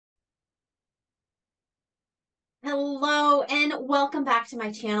Hello and welcome back to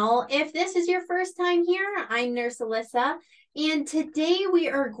my channel. If this is your first time here, I'm Nurse Alyssa, and today we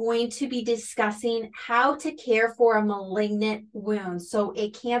are going to be discussing how to care for a malignant wound, so a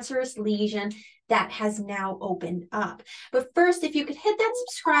cancerous lesion that has now opened up. But first, if you could hit that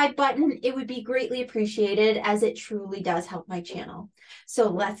subscribe button, it would be greatly appreciated, as it truly does help my channel. So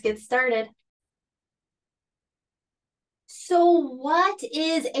let's get started. So what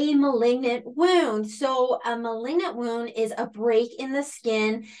is a malignant wound? So a malignant wound is a break in the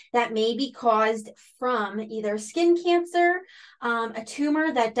skin that may be caused from either skin cancer, a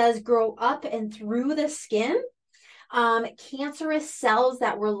tumor that does grow up and through the skin, cancerous cells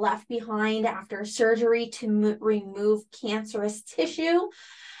that were left behind after surgery to remove cancerous tissue,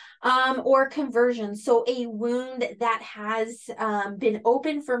 or conversion. So a wound that has been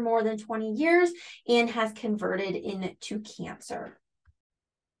open for more than 20 years and has converted into cancer.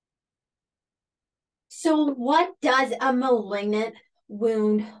 So what does a malignant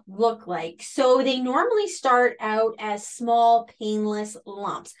wound look like? So they normally start out as small, painless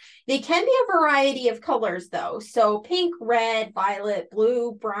lumps. They can be a variety of colors though. So pink, red, violet,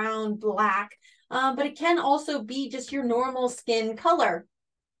 blue, brown, black, but it can also be just your normal skin color.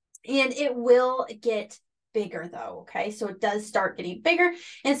 And it will get bigger though, okay? So it does start getting bigger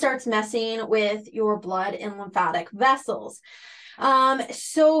and starts messing with your blood and lymphatic vessels.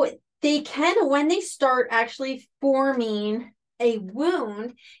 So they can, when they start actually forming a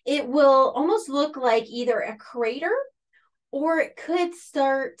wound, it will almost look like either a crater, or it could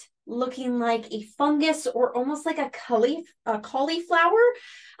start looking like a fungus or almost like a cauliflower.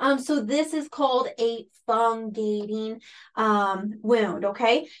 So this is called a fungating wound,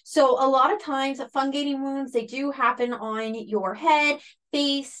 okay? So a lot of times fungating wounds, they do happen on your head,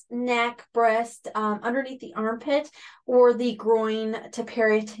 face, neck, breast, underneath the armpit, or the groin to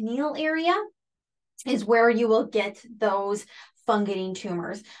peritoneal area is where you will get those fungating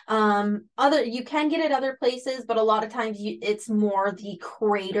tumors. You can get it other places, but a lot of times it's more the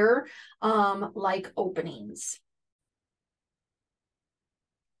crater like openings.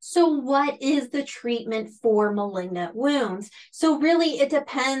 So what is the treatment for malignant wounds? So really it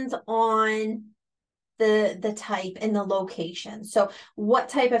depends on the type and the location. So what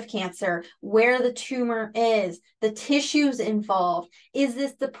type of cancer, where the tumor is, the tissues involved. Is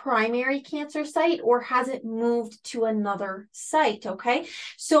this the primary cancer site, or has it moved to another site? Okay,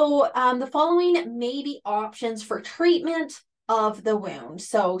 so the following may be options for treatment of the wound.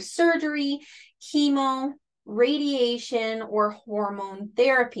 So surgery, chemo, radiation, or hormone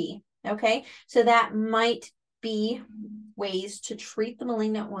therapy. Okay, so that might be ways to treat the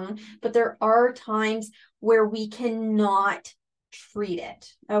malignant wound, but there are times where we cannot treat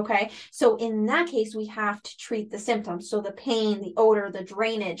it. Okay, so in that case, we have to treat the symptoms. So the pain, the odor, the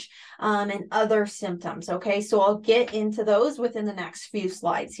drainage, and other symptoms. Okay, so I'll get into those within the next few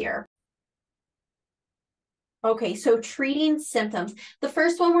slides here. Okay, so treating symptoms. The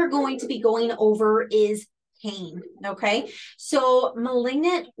first one we're going to be going over is pain. Okay, so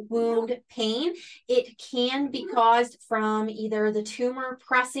malignant wound pain, it can be caused from either the tumor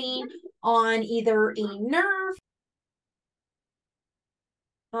pressing on either a nerve.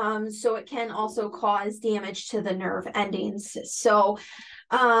 So it can also cause damage to the nerve endings. So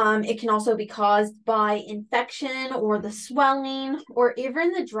it can also be caused by infection or the swelling, or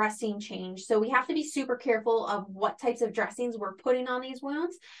even the dressing change. So we have to be super careful of what types of dressings we're putting on these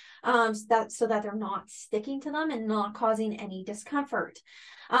wounds, so that they're not sticking to them and not causing any discomfort.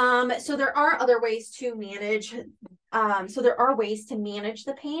 So there are other ways to manage. So there are ways to manage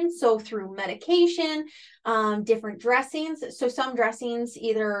the pain. So through medication, different dressings. So some dressings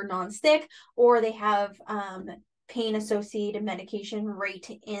either non-stick, or they have pain associated medication right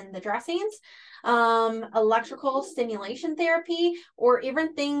in the dressings, electrical stimulation therapy, or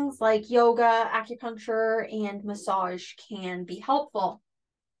even things like yoga, acupuncture, and massage can be helpful.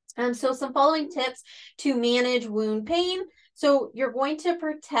 So some following tips to manage wound pain. So you're going to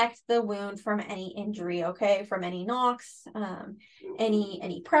protect the wound from any injury, okay, from any knocks,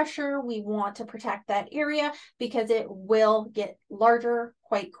 any pressure. We want to protect that area because it will get larger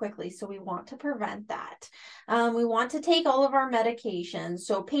quite quickly. So we want to prevent that. We want to take all of our medications,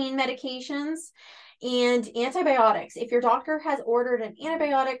 so pain medications and antibiotics. If your doctor has ordered an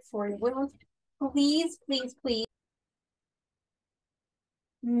antibiotic for your wound, please, please, please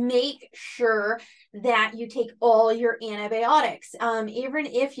make sure that you take all your antibiotics. Even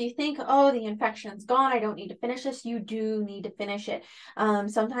if you think, oh, the infection's gone, I don't need to finish this, you do need to finish it.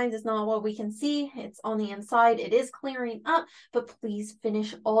 Sometimes it's not what we can see, it's on the inside, it is clearing up, but please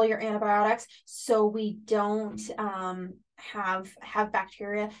finish all your antibiotics so we don't have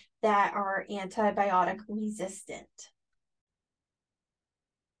bacteria that are antibiotic resistant.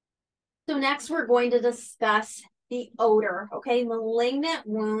 So next we're going to discuss the odor. Okay, malignant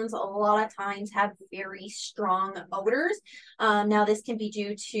wounds a lot of times have very strong odors. Now this can be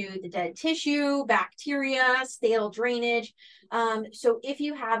due to the dead tissue, bacteria, stale drainage. So if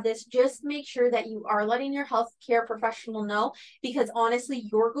you have this, just make sure that you are letting your healthcare professional know, because honestly,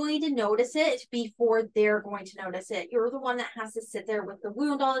 you're going to notice it before they're going to notice it. You're the one that has to sit there with the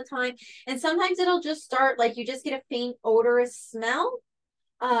wound all the time. And sometimes it'll just start like you just get a faint odorous smell.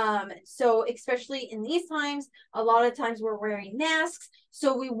 So especially in these times, a lot of times we're wearing masks.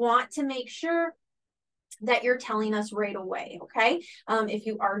 So we want to make sure that you're telling us right away, okay? If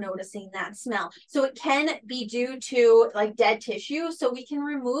you are noticing that smell. So it can be due to like dead tissue. So we can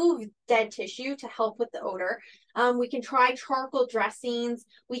remove dead tissue to help with the odor. We can try charcoal dressings.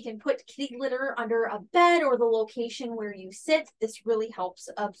 We can put kitty litter under a bed or the location where you sit. This really helps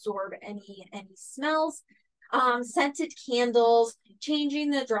absorb any smells. Scented candles, changing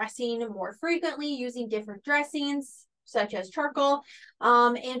the dressing more frequently, using different dressings such as charcoal,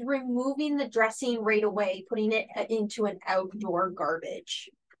 and removing the dressing right away, putting it into an outdoor garbage.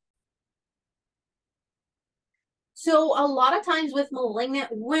 So a lot of times with malignant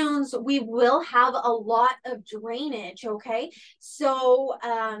wounds, we will have a lot of drainage, okay? So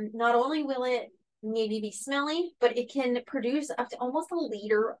not only will it maybe be smelly, but it can produce up to almost a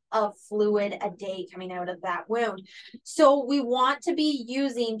liter of fluid a day coming out of that wound. So we want to be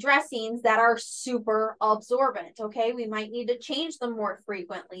using dressings that are super absorbent, okay? We might need to change them more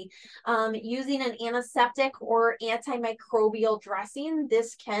frequently. Using an antiseptic or antimicrobial dressing,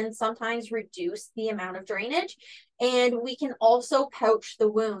 this can sometimes reduce the amount of drainage. And we can also pouch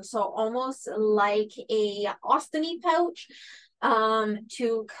the wound, so almost like a ostomy pouch,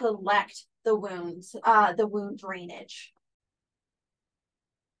 to collect the wounds, the wound drainage.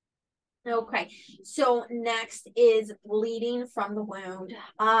 Okay, so next is bleeding from the wound.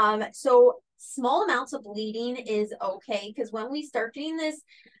 So small amounts of bleeding is okay, because when we start getting this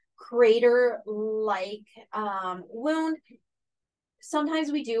crater-like wound,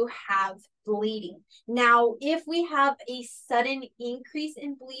 sometimes we do have bleeding. Now, if we have a sudden increase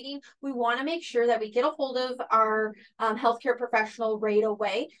in bleeding, we want to make sure that we get a hold of our healthcare professional right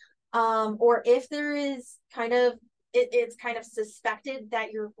away. Or if there is it's kind of suspected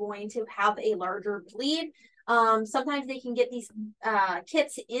that you're going to have a larger bleed, sometimes they can get these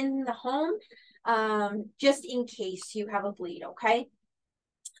kits in the home, just in case you have a bleed, okay?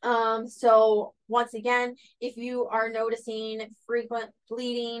 So once again, if you are noticing frequent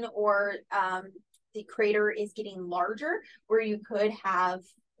bleeding or the crater is getting larger where you could have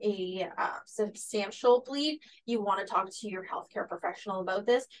a substantial bleed, you want to talk to your healthcare professional about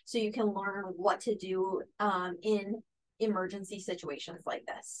this so you can learn what to do in emergency situations like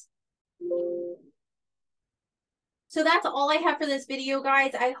this. So that's all I have for this video,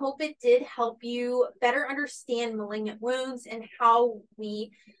 guys. I hope it did help you better understand malignant wounds and how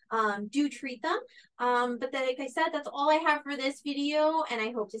we do treat them. But then, like I said, that's all I have for this video, and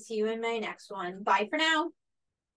I hope to see you in my next one. Bye for now.